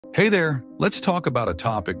Hey there, let's talk about a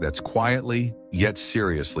topic that's quietly, yet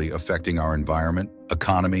seriously affecting our environment,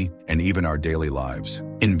 economy, and even our daily lives.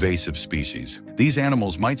 Invasive species. These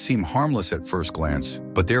animals might seem harmless at first glance,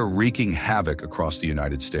 but they're wreaking havoc across the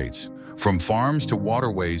United States. From farms to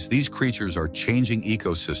waterways, these creatures are changing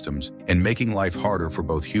ecosystems and making life harder for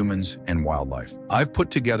both humans and wildlife. I've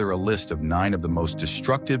put together a list of 9 of the most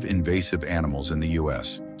destructive invasive animals in the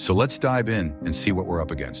U.S. So let's dive in and see what we're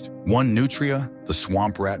up against. 1. Nutria, the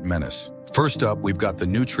swamp rat menace. First up, we've got the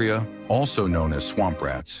Nutria, also known as swamp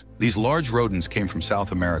rats. These large rodents came from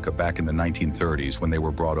South America back in the 1930s when they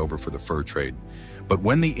were brought over for the fur trade. But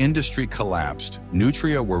when the industry collapsed,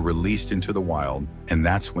 Nutria were released into the wild, and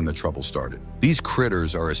that's when the trouble started. These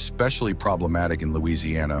critters are especially problematic in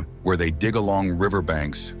Louisiana, where they dig along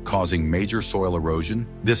riverbanks, causing major soil erosion.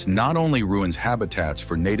 This not only ruins habitats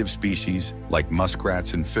for native species like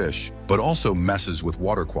muskrats and fish, but also messes with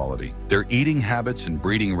water quality. Their eating habits and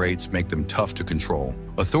breeding rates make them tough to control.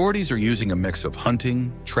 Authorities are using a mix of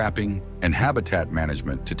hunting, trapping, and habitat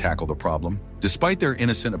management to tackle the problem. Despite their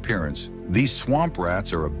innocent appearance, these swamp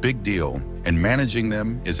rats are a big deal, and managing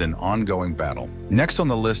them is an ongoing battle. Next on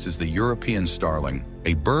the list is the European starling,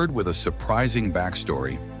 a bird with a surprising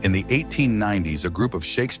backstory. In the 1890s, a group of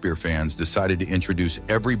Shakespeare fans decided to introduce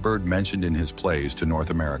every bird mentioned in his plays to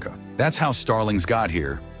North America. That's how starlings got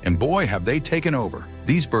here, and boy, have they taken over.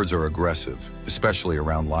 These birds are aggressive, especially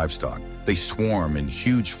around livestock. They swarm in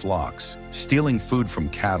huge flocks, stealing food from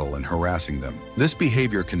cattle and harassing them. This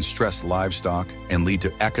behavior can stress livestock and lead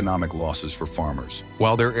to economic losses for farmers.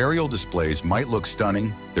 While their aerial displays might look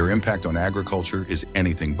stunning, their impact on agriculture is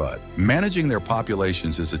anything but. Managing their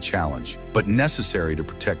populations is a challenge, but necessary to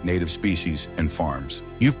protect native species and farms.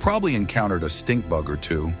 You've probably encountered a stink bug or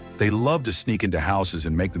two. They love to sneak into houses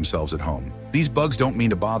and make themselves at home. These bugs don't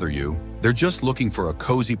mean to bother you. They're just looking for a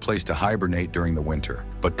cozy place to hibernate during the winter.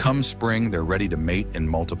 But come spring, they're ready to mate and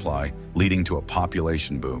multiply, leading to a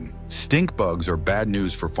population boom. Stink bugs are bad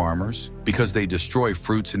news for farmers because they destroy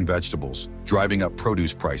fruits and vegetables, driving up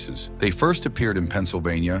produce prices. They first appeared in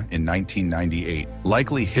Pennsylvania in 1998,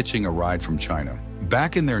 likely hitching a ride from China.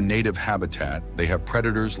 Back in their native habitat, they have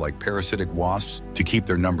predators like parasitic wasps to keep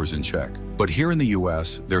their numbers in check. But here in the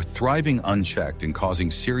US, they're thriving unchecked and causing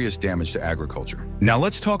serious damage to agriculture. Now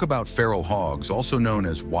let's talk about feral hogs, also known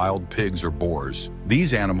as wild pigs or boars.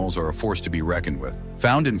 These animals are a force to be reckoned with.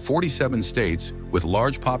 Found in 47 states, with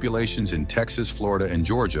large populations in Texas, Florida, and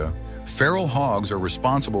Georgia, feral hogs are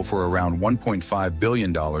responsible for around $1.5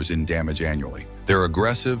 billion in damage annually. They're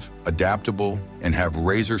aggressive, adaptable, and have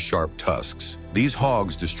razor-sharp tusks. These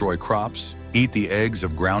hogs destroy crops, eat the eggs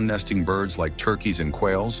of ground-nesting birds like turkeys and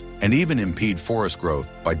quails, and even impede forest growth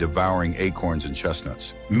by devouring acorns and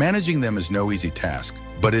chestnuts. Managing them is no easy task,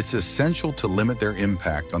 but it's essential to limit their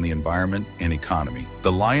impact on the environment and economy.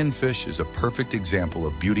 The lionfish is a perfect example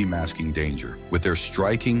of beauty masking danger. With their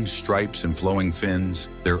striking stripes and flowing fins,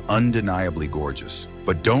 they're undeniably gorgeous.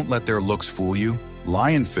 But don't let their looks fool you.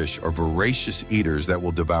 Lionfish are voracious eaters that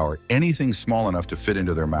will devour anything small enough to fit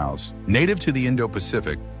into their mouths. Native to the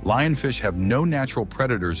Indo-Pacific, lionfish have no natural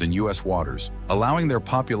predators in U.S. waters, allowing their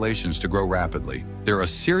populations to grow rapidly. They're a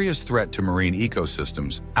serious threat to marine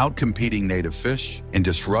ecosystems, outcompeting native fish and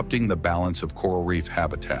disrupting the balance of coral reef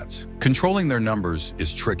habitats. Controlling their numbers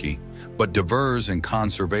is tricky, but divers and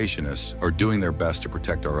conservationists are doing their best to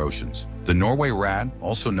protect our oceans. The Norway rat,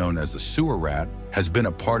 also known as the sewer rat, has been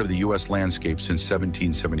a part of the U.S. landscape since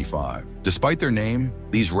 1775. Despite their name,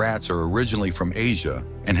 these rats are originally from Asia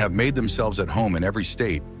and have made themselves at home in every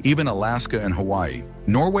state, even Alaska and Hawaii.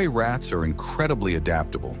 Norway rats are incredibly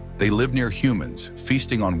adaptable. They live near humans,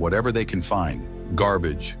 feasting on whatever they can find: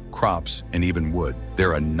 garbage, crops, and even wood.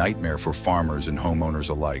 They're a nightmare for farmers and homeowners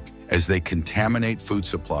alike, as they contaminate food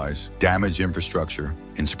supplies, damage infrastructure,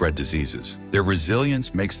 and spread diseases. Their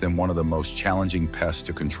resilience makes them one of the most challenging pests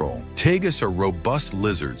to control. Tagus are robust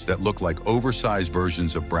lizards that look like oversized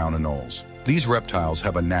versions of brown anoles. These reptiles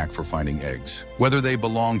have a knack for finding eggs, whether they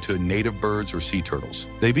belong to native birds or sea turtles.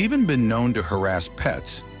 They've even been known to harass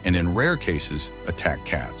pets and, in rare cases, attack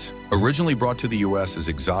cats. Originally brought to the U.S. as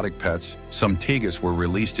exotic pets, some tagus were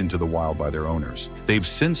released into the wild by their owners. They've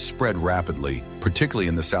since spread rapidly, particularly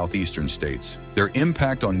in the southeastern states. Their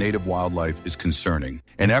impact on native wildlife is concerning,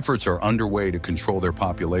 and efforts are underway to control their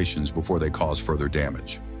populations before they cause further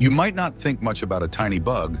damage. You might not think much about a tiny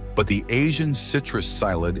bug, but the Asian citrus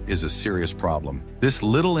psyllid is a serious problem. This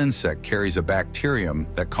little insect carries a bacterium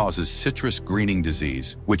that causes citrus greening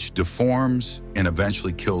disease, which deforms and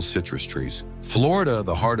eventually kills citrus trees. Florida,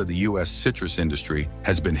 the heart of the U.S. citrus industry,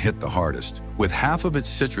 has been hit the hardest. With half of its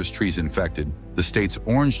citrus trees infected, the state's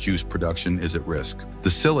orange juice production is at risk. The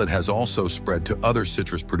psyllid has also spread to other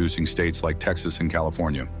citrus-producing states like Texas and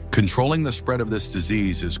California. Controlling the spread of this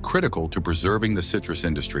disease is critical to preserving the citrus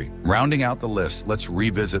industry. Rounding out the list, let's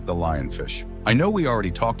revisit the lionfish. I know we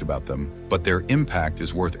already talked about them, but their impact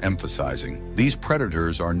is worth emphasizing. These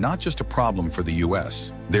predators are not just a problem for the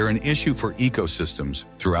U.S. They're an issue for ecosystems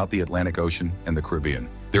throughout the Atlantic Ocean and the Caribbean.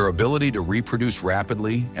 Their ability to reproduce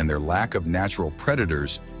rapidly and their lack of natural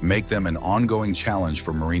predators make them an ongoing challenge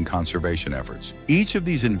for marine conservation efforts. Each of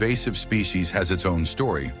these invasive species has its own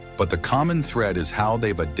story, but the common thread is how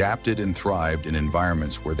they've adapted and thrived in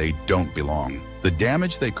environments where they don't belong. The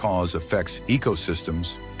damage they cause affects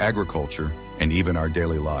ecosystems, agriculture, and even our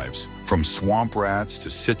daily lives. From swamp rats to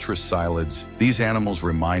citrus psyllids, these animals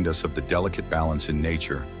remind us of the delicate balance in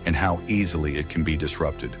nature and how easily it can be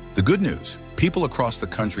disrupted. The good news: people across the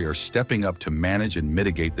country are stepping up to manage and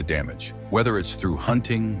mitigate the damage. Whether it's through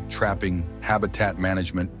hunting, trapping, habitat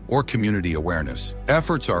management, or community awareness,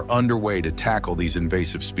 efforts are underway to tackle these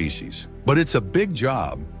invasive species. But it's a big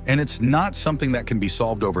job, and it's not something that can be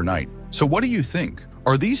solved overnight. So what do you think?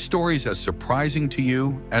 Are these stories as surprising to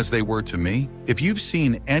you as they were to me? If you've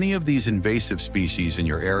seen any of these invasive species in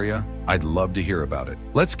your area, I'd love to hear about it.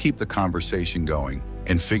 Let's keep the conversation going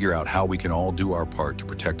and figure out how we can all do our part to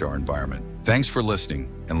protect our environment. Thanks for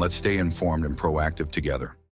listening, and let's stay informed and proactive together.